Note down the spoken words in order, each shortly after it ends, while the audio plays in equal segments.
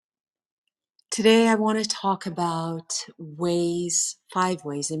Today, I want to talk about ways, 5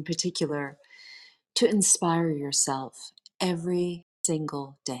 ways in particular, to inspire yourself every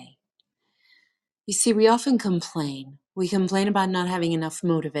single day. You see, we often complain. We complain about not having enough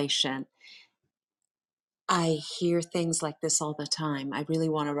motivation. I hear things like this all the time. I really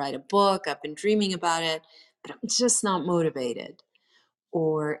want to write a book. I've been dreaming about it, but I'm just not motivated.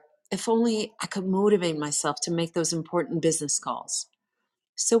 Or if only I could motivate myself to make those important business calls.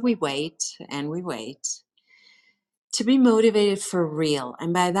 So we wait and we wait. To be motivated for real,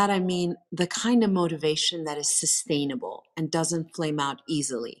 and by that I mean the kind of motivation that is sustainable and doesn't flame out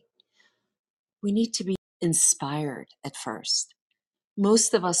easily, we need to be inspired at first.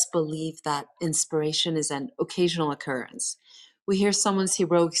 Most of us believe that inspiration is an occasional occurrence. We hear someone's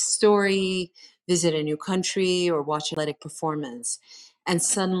heroic story, visit a new country, or watch an athletic performance, and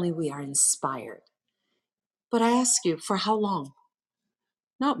suddenly we are inspired. But I ask you, for how long?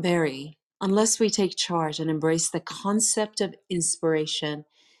 Not very, unless we take charge and embrace the concept of inspiration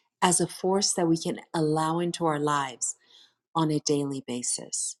as a force that we can allow into our lives on a daily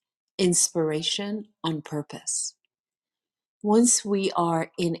basis. Inspiration on purpose. Once we are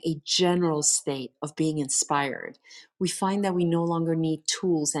in a general state of being inspired, we find that we no longer need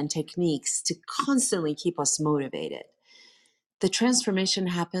tools and techniques to constantly keep us motivated. The transformation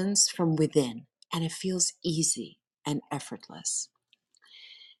happens from within, and it feels easy and effortless.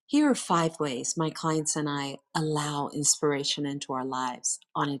 Here are 5 ways my clients and I allow inspiration into our lives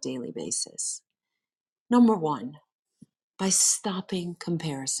on a daily basis. Number 1, by stopping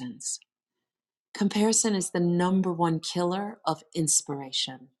comparisons. Comparison is the number one killer of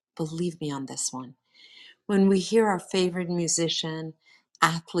inspiration. Believe me on this one. When we hear our favorite musician,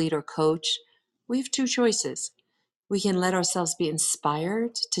 athlete, or coach, we have 2 choices. We can let ourselves be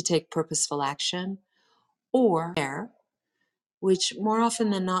inspired to take purposeful action, or which more often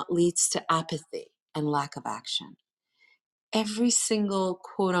than not leads to apathy and lack of action. Every single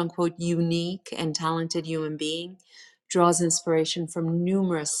quote unquote unique and talented human being draws inspiration from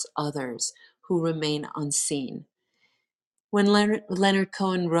numerous others who remain unseen. When Leonard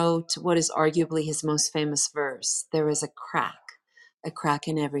Cohen wrote what is arguably his most famous verse, there is a crack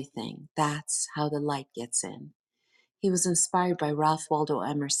in everything. That's how the light gets in. He was inspired by Ralph Waldo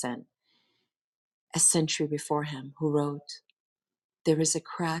Emerson, a century before him, who wrote, "There is a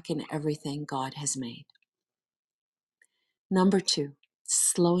crack in everything God has made." Number 2,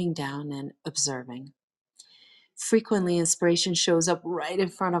 slowing down and observing. Frequently, inspiration shows up right in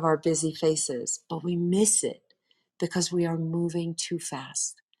front of our busy faces, but we miss it because we are moving too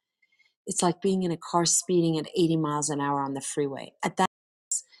fast. It's like being in a car speeding at 80 miles an hour on the freeway. At that,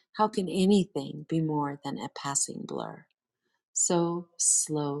 how can anything be more than a passing blur? So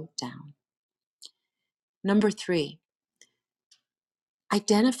slow down. Number 3,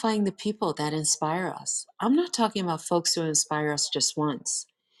 identifying the people that inspire us. I'm not talking about folks who inspire us just once,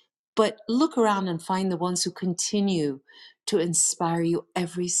 but look around and find the ones who continue to inspire you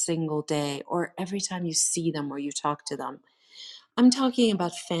every single day or every time you see them or you talk to them. I'm talking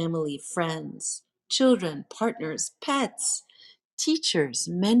about family, friends, children, partners, pets, teachers,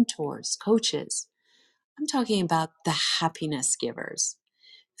 mentors, coaches. I'm talking about the happiness givers.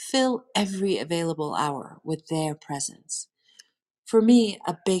 Fill every available hour with their presence. For me,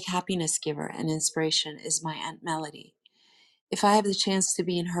 a big happiness giver and inspiration is my Aunt Melody. If I have the chance to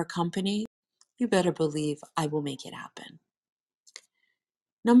be in her company, you better believe I will make it happen.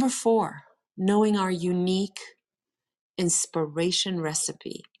 Number 4, knowing our unique inspiration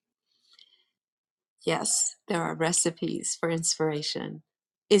recipe. Yes, there are recipes for inspiration.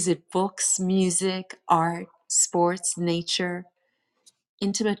 Is it books, music, art, sports, nature,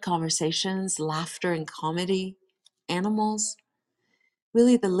 intimate conversations, laughter and comedy, animals?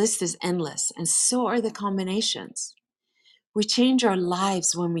 Really, the list is endless, and so are the combinations. We change our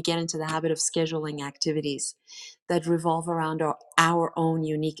lives when we get into the habit of scheduling activities that revolve around our own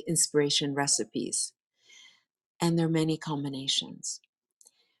unique inspiration recipes. And there are many combinations.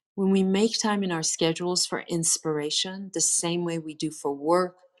 When we make time in our schedules for inspiration, the same way we do for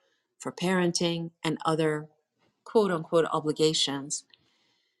work, for parenting, and other quote unquote obligations,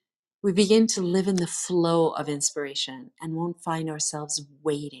 we begin to live in the flow of inspiration and won't find ourselves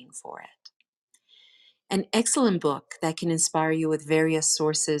waiting for it. An excellent book that can inspire you with various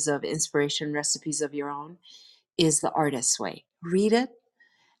sources of inspiration recipes of your own is The Artist's Way. Read it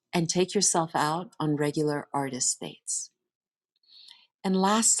and take yourself out on regular artist dates. And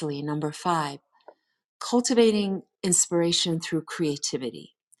lastly, number 5, cultivating inspiration through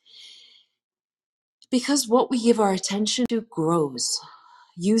creativity. Because what we give our attention to grows.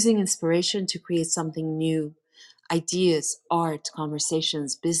 Using inspiration to create something new, ideas, art,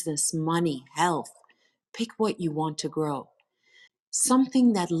 conversations, business, money, health. Pick what you want to grow.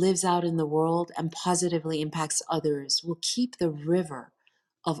 Something that lives out in the world and positively impacts others will keep the river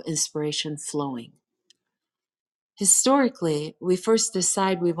of inspiration flowing. Historically, we first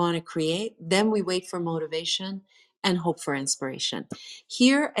decide we want to create, then we wait for motivation and hope for inspiration.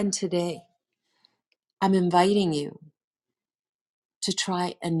 Here and today, I'm inviting you to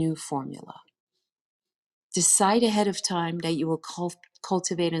try a new formula. Decide ahead of time that you will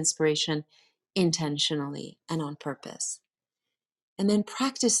cultivate inspiration intentionally and on purpose. And then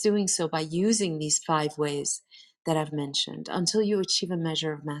practice doing so by using these 5 ways that I've mentioned until you achieve a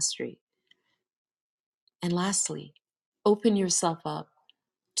measure of mastery. And lastly, open yourself up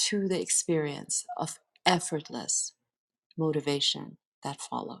to the experience of effortless motivation that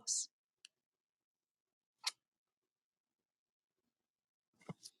follows.